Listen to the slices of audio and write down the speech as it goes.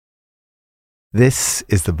This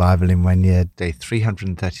is the Bible in 1 year, day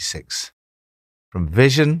 336. From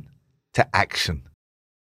vision to action.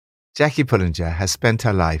 Jackie Pullinger has spent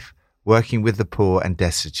her life working with the poor and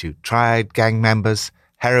destitute, triad gang members,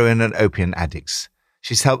 heroin and opium addicts.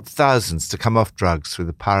 She's helped thousands to come off drugs through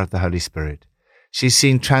the power of the Holy Spirit. She's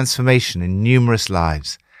seen transformation in numerous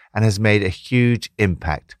lives and has made a huge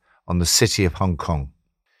impact on the city of Hong Kong.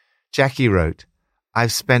 Jackie wrote,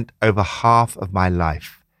 "I've spent over half of my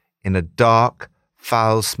life in a dark,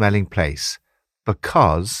 foul-smelling place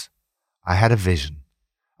because I had a vision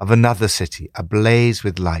of another city ablaze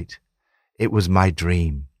with light. It was my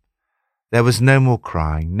dream. There was no more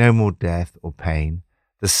crying, no more death or pain.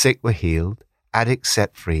 The sick were healed, addicts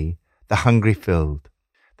set free, the hungry filled.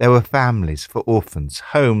 There were families for orphans,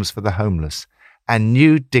 homes for the homeless, and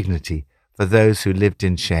new dignity for those who lived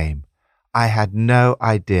in shame. I had no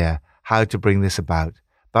idea how to bring this about,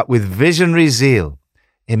 but with visionary zeal,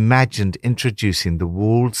 imagined introducing the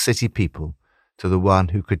walled city people to the one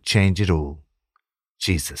who could change it all,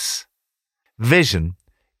 Jesus. Vision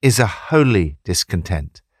is a holy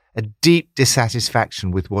discontent, a deep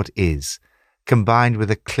dissatisfaction with what is, combined with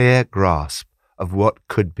a clear grasp of what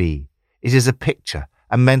could be. It is a picture,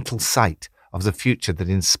 a mental sight of the future that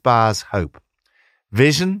inspires hope.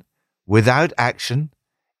 Vision without action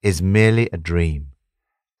is merely a dream.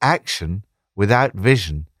 Action without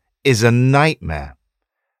vision is a nightmare.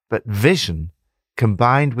 But vision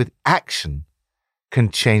combined with action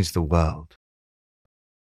can change the world."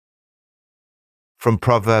 From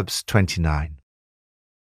Proverbs 29.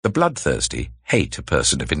 The bloodthirsty hate a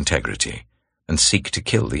person of integrity and seek to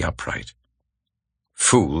kill the upright.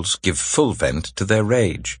 Fools give full vent to their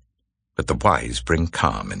rage, but the wise bring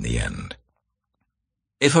calm in the end.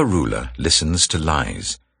 If a ruler listens to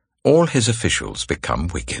lies, all his officials become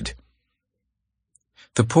wicked.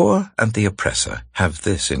 The poor and the oppressor have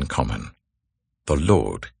this in common: the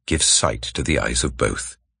Lord gives sight to the eyes of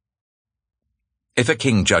both. If a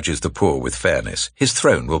king judges the poor with fairness, his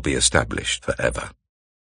throne will be established forever.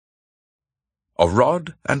 A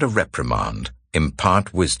rod and a reprimand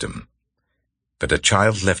impart wisdom, but a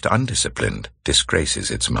child left undisciplined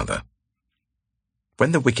disgraces its mother.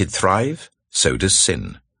 When the wicked thrive, so does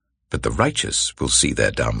sin, but the righteous will see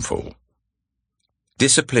their downfall.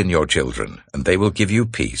 Discipline your children, and they will give you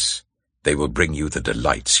peace. They will bring you the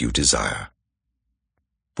delights you desire.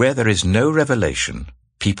 Where there is no revelation,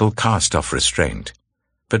 people cast off restraint,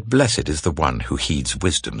 but blessed is the one who heeds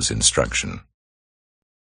wisdom's instruction.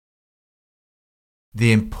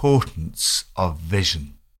 The importance of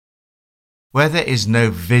vision. Where there is no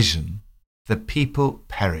vision, the people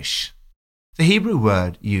perish. The Hebrew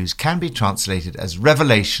word used can be translated as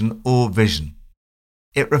revelation or vision.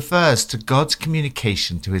 It refers to God's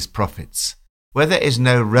communication to his prophets. Where there is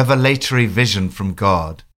no revelatory vision from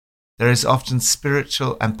God, there is often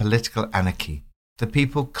spiritual and political anarchy. The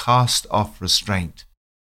people cast off restraint.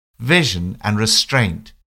 Vision and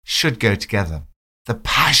restraint should go together. The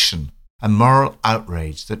passion and moral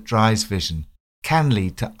outrage that drives vision can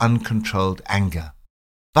lead to uncontrolled anger.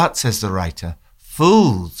 But, says the writer,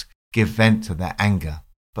 fools give vent to their anger,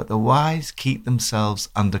 but the wise keep themselves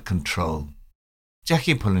under control.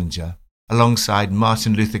 Jackie Pullinger, alongside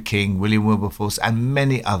Martin Luther King, William Wilberforce, and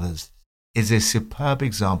many others, is a superb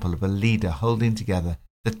example of a leader holding together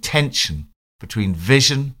the tension between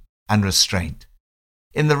vision and restraint.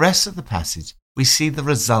 In the rest of the passage, we see the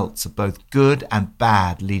results of both good and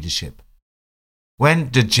bad leadership.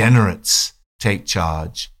 When degenerates take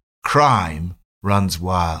charge, crime runs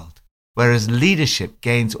wild, whereas leadership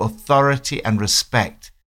gains authority and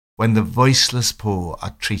respect when the voiceless poor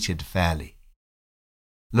are treated fairly.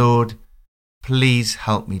 Lord, please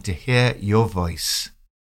help me to hear your voice.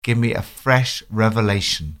 Give me a fresh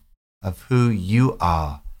revelation of who you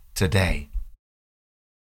are today.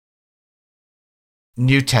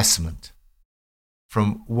 New Testament.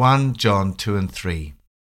 From 1 John 2 and 3.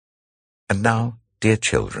 And now, dear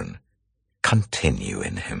children, continue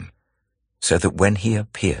in him, so that when he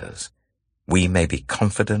appears, we may be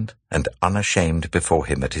confident and unashamed before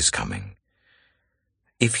him at his coming.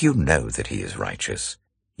 If you know that he is righteous,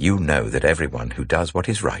 you know that everyone who does what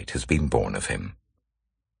is right has been born of him.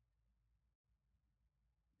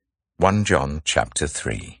 1 John chapter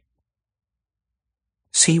 3.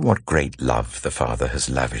 See what great love the Father has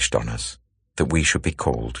lavished on us, that we should be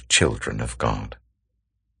called children of God.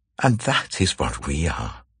 And that is what we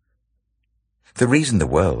are. The reason the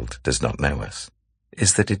world does not know us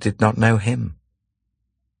is that it did not know him.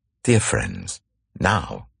 Dear friends,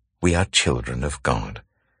 now we are children of God,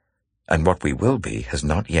 and what we will be has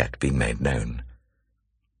not yet been made known.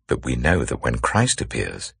 But we know that when Christ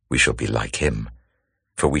appears, we shall be like him,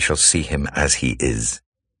 for we shall see him as he is.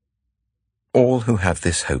 All who have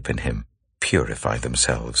this hope in him purify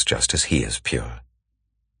themselves just as he is pure.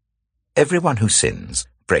 Everyone who sins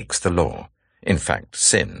breaks the law. In fact,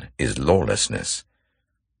 sin is lawlessness.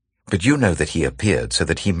 But you know that he appeared so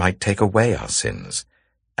that he might take away our sins,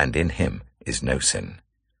 and in him is no sin.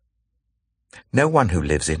 No one who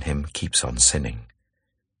lives in him keeps on sinning.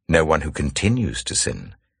 No one who continues to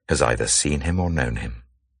sin has either seen him or known him.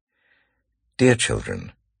 Dear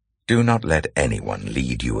children, do not let anyone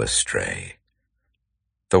lead you astray.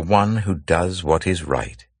 The one who does what is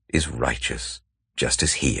right is righteous, just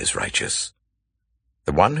as he is righteous.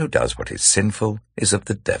 The one who does what is sinful is of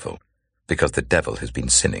the devil, because the devil has been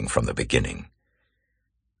sinning from the beginning.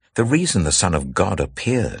 The reason the Son of God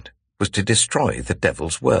appeared was to destroy the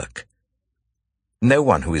devil's work. No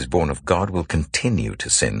one who is born of God will continue to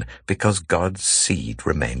sin, because God's seed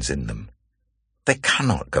remains in them. They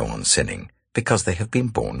cannot go on sinning, because they have been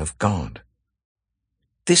born of God.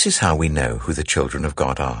 This is how we know who the children of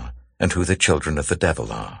God are, and who the children of the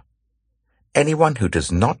devil are. Anyone who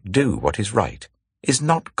does not do what is right is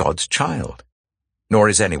not God's child, nor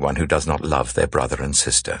is anyone who does not love their brother and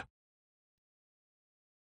sister.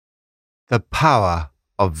 The power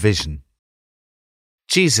of vision.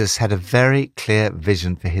 Jesus had a very clear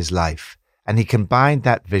vision for his life, and he combined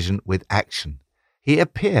that vision with action. He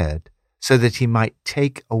appeared so that he might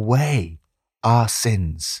take away our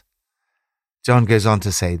sins. John goes on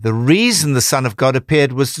to say, the reason the Son of God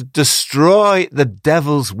appeared was to destroy the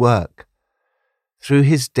devil's work. Through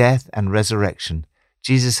his death and resurrection,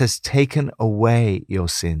 Jesus has taken away your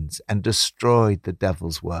sins and destroyed the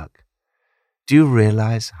devil's work. Do you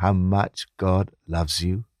realize how much God loves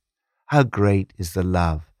you? How great is the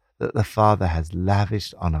love that the Father has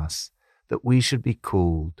lavished on us, that we should be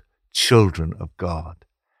called children of God.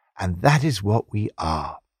 And that is what we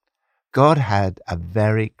are. God had a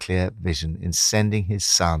very clear vision in sending his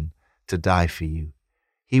Son to die for you.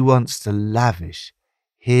 He wants to lavish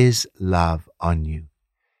his love on you.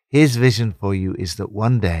 His vision for you is that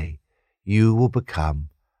one day you will become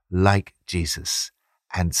like Jesus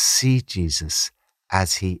and see Jesus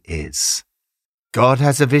as he is. God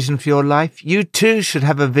has a vision for your life. You too should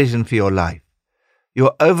have a vision for your life.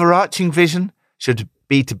 Your overarching vision should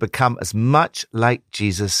be to become as much like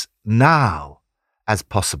Jesus now as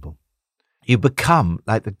possible. You become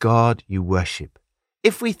like the God you worship.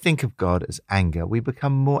 If we think of God as anger, we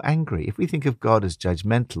become more angry. If we think of God as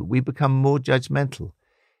judgmental, we become more judgmental.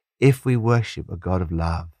 If we worship a God of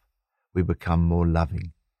love, we become more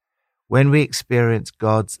loving. When we experience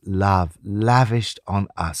God's love lavished on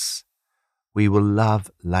us, we will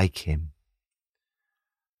love like him.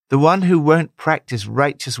 The one who won't practice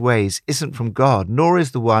righteous ways isn't from God, nor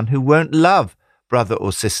is the one who won't love brother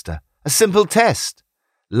or sister. A simple test.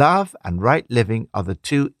 Love and right living are the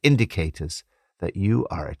two indicators that you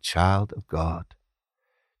are a child of God.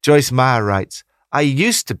 Joyce Meyer writes, I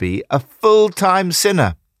used to be a full-time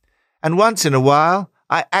sinner, and once in a while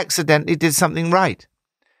I accidentally did something right.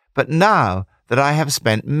 But now that I have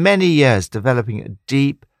spent many years developing a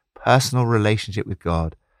deep personal relationship with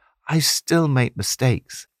God, I still make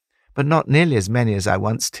mistakes, but not nearly as many as I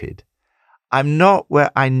once did. I'm not where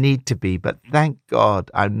I need to be, but thank God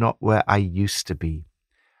I'm not where I used to be.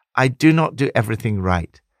 I do not do everything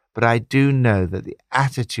right, but I do know that the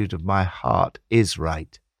attitude of my heart is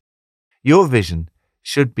right. Your vision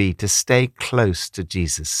should be to stay close to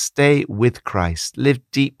Jesus, stay with Christ, live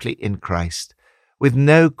deeply in Christ, with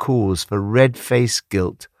no cause for red-faced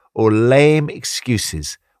guilt or lame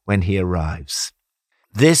excuses when he arrives.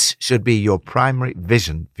 This should be your primary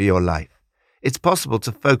vision for your life. It's possible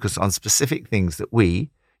to focus on specific things that we,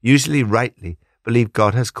 usually rightly, believe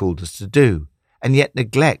God has called us to do, and yet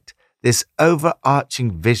neglect this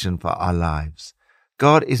overarching vision for our lives.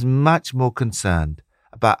 God is much more concerned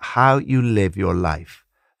about how you live your life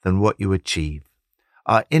than what you achieve.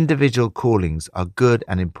 Our individual callings are good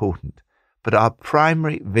and important, but our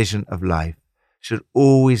primary vision of life should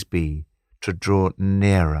always be to draw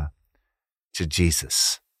nearer to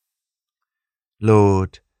Jesus.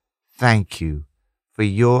 Lord, thank you for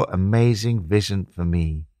your amazing vision for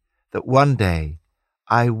me, that one day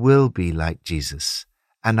I will be like Jesus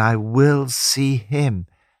and I will see him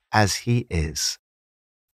as he is.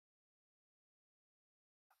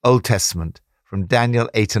 Old Testament from Daniel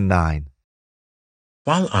 8 and 9.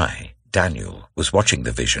 While I, Daniel, was watching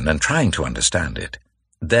the vision and trying to understand it,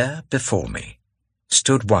 there before me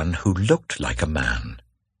stood one who looked like a man.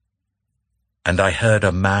 And I heard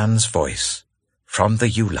a man's voice from the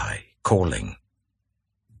Ulai calling,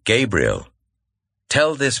 Gabriel,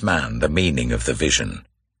 tell this man the meaning of the vision.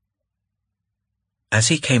 As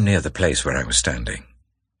he came near the place where I was standing,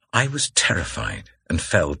 I was terrified and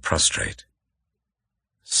fell prostrate.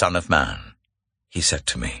 "Son of man," he said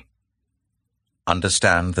to me,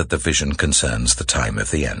 "understand that the vision concerns the time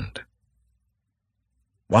of the end."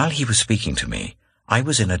 While he was speaking to me, I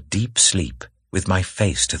was in a deep sleep with my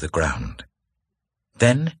face to the ground.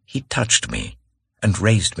 Then he touched me and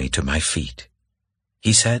raised me to my feet.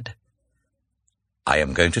 He said, "I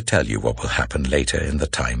am going to tell you what will happen later in the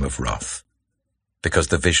time of wrath, because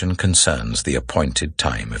the vision concerns the appointed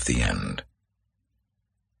time of the end.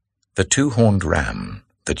 The two-horned ram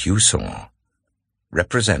that you saw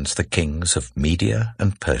represents the kings of Media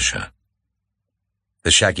and Persia.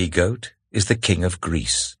 The shaggy goat is the king of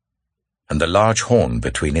Greece, and the large horn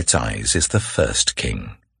between its eyes is the first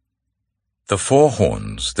king. The 4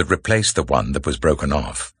 horns that replace the one that was broken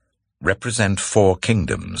off represent 4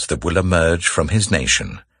 kingdoms that will emerge from his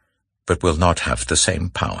nation, but will not have the same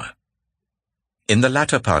power. In the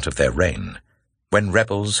latter part of their reign, when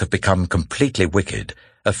rebels have become completely wicked,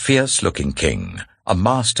 a fierce-looking king, a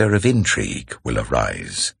master of intrigue, will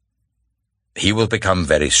arise. He will become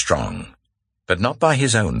very strong, but not by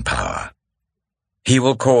his own power. He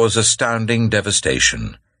will cause astounding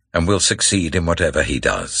devastation and will succeed in whatever he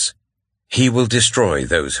does. He will destroy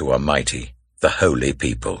those who are mighty, the holy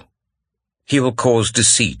people. He will cause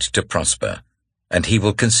deceit to prosper, and he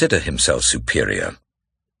will consider himself superior.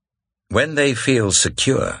 When they feel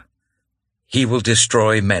secure, he will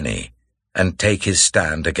destroy many and take his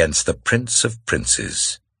stand against the Prince of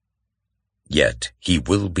Princes. Yet he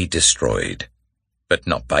will be destroyed, but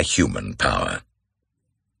not by human power.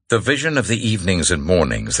 The vision of the evenings and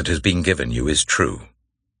mornings that has been given you is true,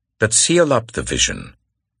 but seal up the vision,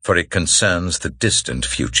 for it concerns the distant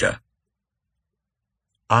future."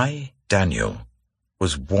 I, Daniel,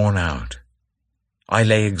 was worn out. I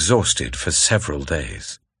lay exhausted for several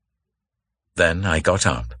days. Then I got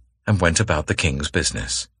up and went about the king's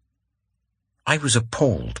business. I was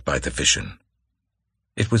appalled by the vision.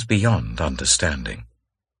 It was beyond understanding.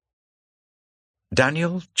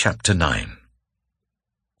 Daniel chapter 9.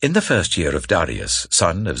 In the first year of Darius,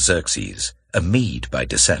 son of Xerxes, a Mede by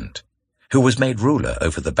descent, who was made ruler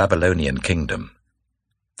over the Babylonian kingdom,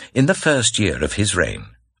 in the first year of his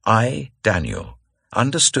reign, I, Daniel,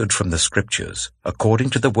 understood from the Scriptures, according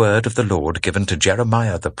to the word of the Lord given to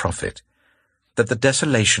Jeremiah the prophet, that the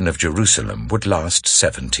desolation of Jerusalem would last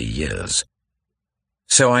 70 years.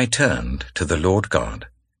 So I turned to the Lord God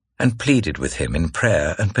and pleaded with him in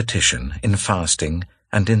prayer and petition, in fasting,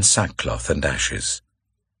 and in sackcloth and ashes.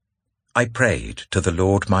 I prayed to the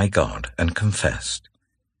Lord my God and confessed,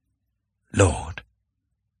 "Lord,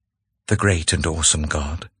 the great and awesome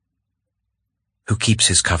God, who keeps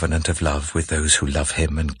his covenant of love with those who love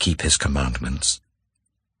him and keep his commandments,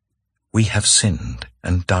 we have sinned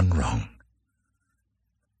and done wrong.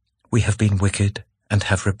 We have been wicked and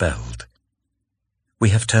have rebelled. We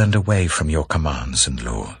have turned away from your commands and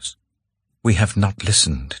laws. We have not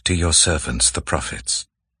listened to your servants the prophets,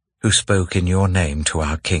 who spoke in your name to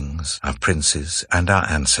our kings, our princes, and our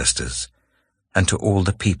ancestors, and to all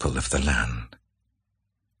the people of the land.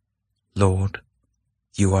 Lord,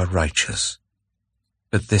 you are righteous,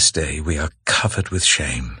 but this day we are covered with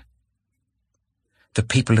shame. The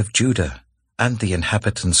people of Judah and the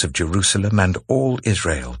inhabitants of Jerusalem and all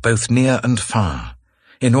Israel, both near and far,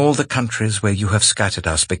 in all the countries where you have scattered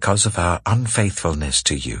us because of our unfaithfulness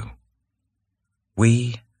to you.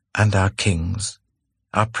 We and our kings,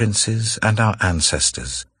 our princes and our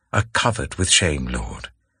ancestors are covered with shame,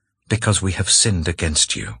 Lord, because we have sinned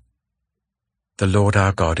against you. The Lord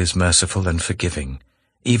our God is merciful and forgiving,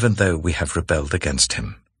 even though we have rebelled against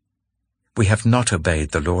him. We have not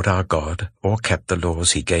obeyed the Lord our God or kept the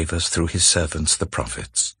laws he gave us through his servants the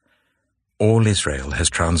prophets. All Israel has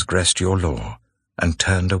transgressed your law and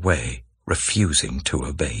turned away, refusing to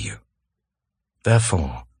obey you.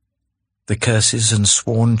 Therefore, the curses and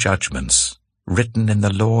sworn judgments written in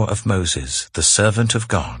the law of Moses, the servant of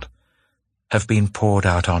God, have been poured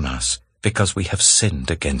out on us because we have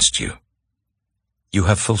sinned against you. You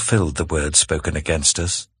have fulfilled the words spoken against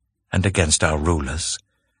us and against our rulers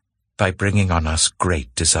by bringing on us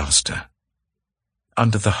great disaster.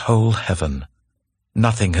 Under the whole heaven,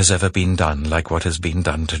 nothing has ever been done like what has been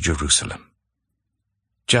done to Jerusalem.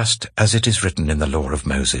 Just as it is written in the law of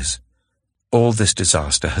Moses, all this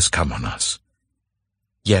disaster has come on us.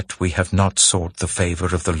 Yet we have not sought the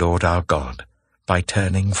favor of the Lord our God by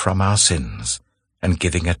turning from our sins and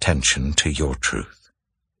giving attention to your truth.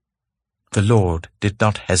 The Lord did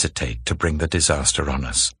not hesitate to bring the disaster on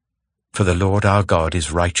us, for the Lord our God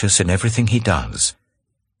is righteous in everything he does,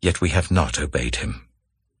 yet we have not obeyed him.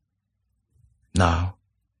 Now,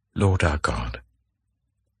 Lord our God,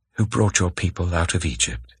 who brought your people out of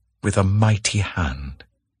Egypt with a mighty hand,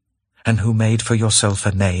 and who made for yourself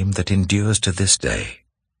a name that endures to this day.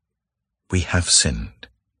 We have sinned.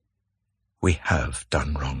 We have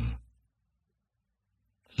done wrong.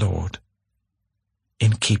 Lord,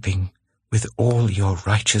 in keeping with all your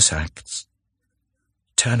righteous acts,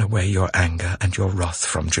 turn away your anger and your wrath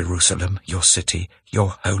from Jerusalem, your city,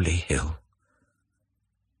 your holy hill.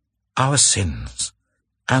 Our sins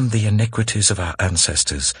and the iniquities of our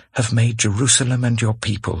ancestors have made Jerusalem and your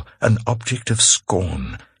people an object of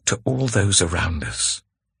scorn to all those around us.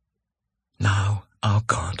 Now, our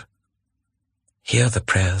God, hear the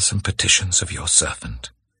prayers and petitions of your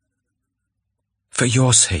servant. For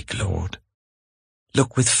your sake, Lord,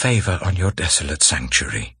 look with favor on your desolate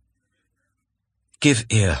sanctuary. Give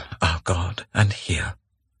ear, our God, and hear.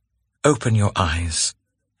 Open your eyes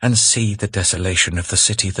and see the desolation of the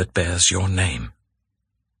city that bears your name.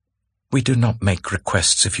 We do not make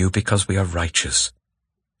requests of you because we are righteous,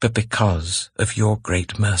 but because of your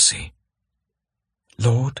great mercy.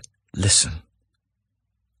 Lord, listen.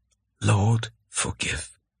 Lord,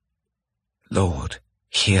 forgive. Lord,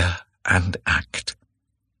 hear and act.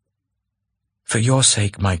 For your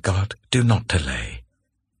sake, my God, do not delay,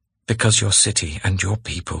 because your city and your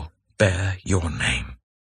people bear your name.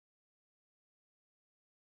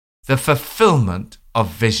 The fulfillment of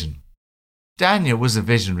vision. Daniel was a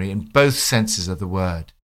visionary in both senses of the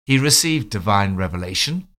word. He received divine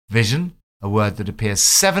revelation, vision, a word that appears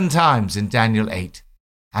 7 times in Daniel 8,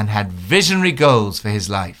 and had visionary goals for his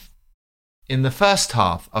life. In the first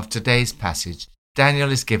half of today's passage,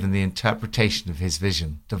 Daniel is given the interpretation of his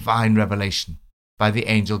vision, divine revelation, by the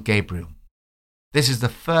angel Gabriel. This is the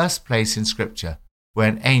first place in Scripture where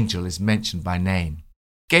an angel is mentioned by name.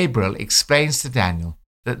 Gabriel explains to Daniel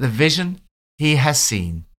that the vision he has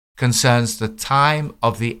seen concerns the time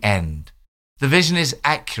of the end. The vision is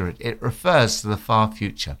accurate. It refers to the far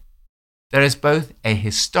future. There is both a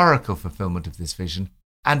historical fulfillment of this vision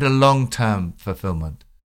and a long-term fulfillment.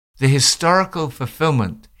 The historical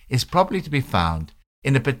fulfillment is probably to be found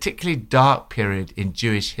in a particularly dark period in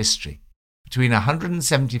Jewish history. Between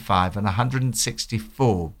 175 and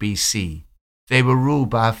 164 BC, they were ruled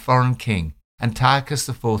by a foreign king, Antiochus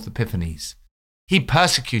IV Epiphanes. He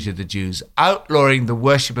persecuted the Jews, outlawing the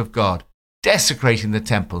worship of God, desecrating the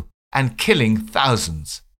temple, and killing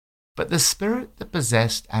thousands. But the spirit that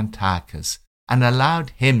possessed Antiochus and allowed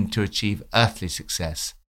him to achieve earthly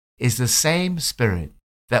success is the same spirit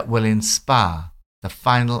that will inspire the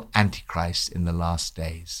final Antichrist in the last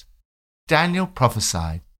days. Daniel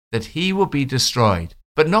prophesied that he will be destroyed,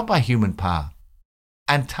 but not by human power.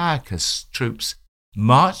 Antiochus' troops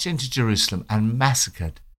marched into Jerusalem and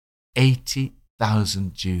massacred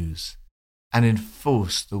 80,000 Jews and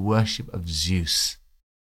enforced the worship of Zeus.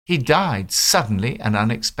 He died suddenly and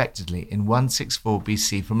unexpectedly in 164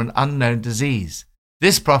 BC from an unknown disease.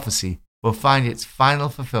 This prophecy will find its final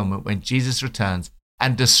fulfillment when Jesus returns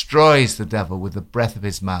and destroys the devil with the breath of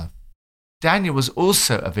his mouth. Daniel was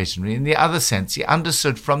also a visionary in the other sense. He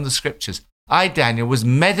understood from the Scriptures. I, Daniel, was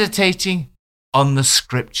meditating on the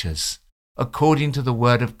Scriptures, according to the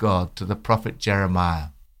word of God to the prophet Jeremiah,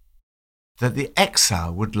 that the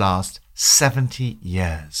exile would last 70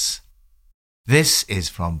 years. This is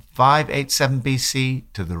from 587 BC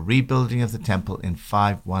to the rebuilding of the temple in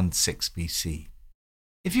 516 BC.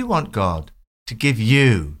 If you want God to give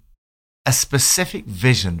you a specific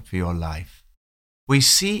vision for your life, we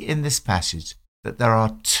see in this passage that there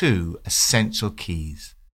are 2 essential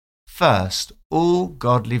keys. First, all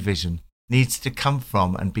godly vision needs to come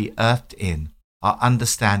from and be earthed in our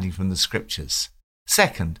understanding from the Scriptures.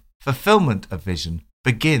 Second, fulfillment of vision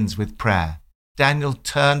begins with prayer. Daniel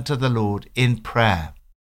turned to the Lord in prayer.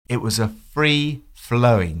 It was a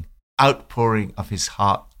free-flowing outpouring of his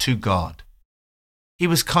heart to God. He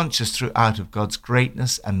was conscious throughout of God's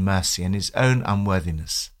greatness and mercy and his own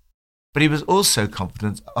unworthiness. But he was also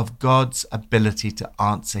confident of God's ability to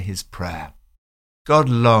answer his prayer. God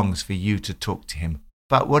longs for you to talk to him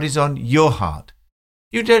about what is on your heart.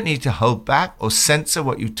 You don't need to hold back or censor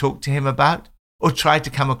what you talk to him about or try to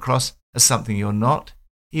come across as something you're not.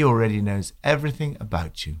 He already knows everything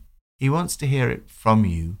about you. He wants to hear it from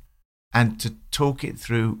you and to talk it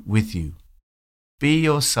through with you. Be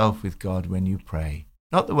yourself with God when you pray,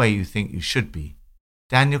 not the way you think you should be.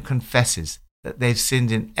 Daniel confesses that they've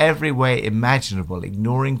sinned in every way imaginable,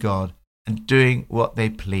 ignoring God and doing what they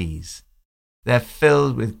please. They're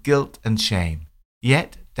filled with guilt and shame.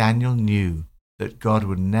 Yet Daniel knew that God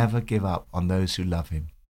would never give up on those who love him,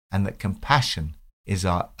 and that compassion is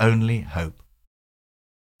our only hope.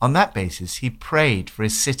 On that basis, he prayed for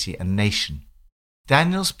his city and nation.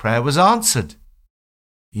 Daniel's prayer was answered.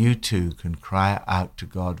 you too can cry out to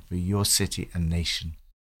God for your city and nation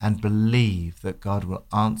and believe that God will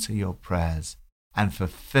answer your prayers and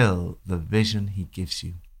fulfill the vision he gives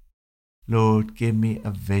you. Lord, give me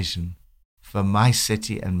a vision for my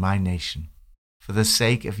city and my nation. For the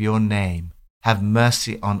sake of your name, have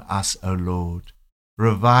mercy on us, O Lord.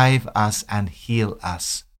 Revive us and heal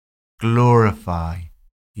us. Glorify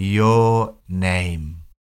your name.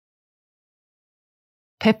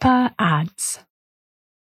 Pippa adds,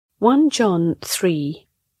 1 John 3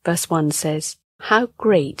 verse 1 says, "How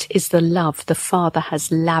great is the love the Father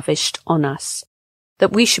has lavished on us,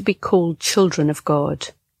 that we should be called children of God."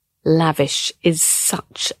 Lavish is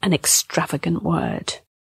such an extravagant word.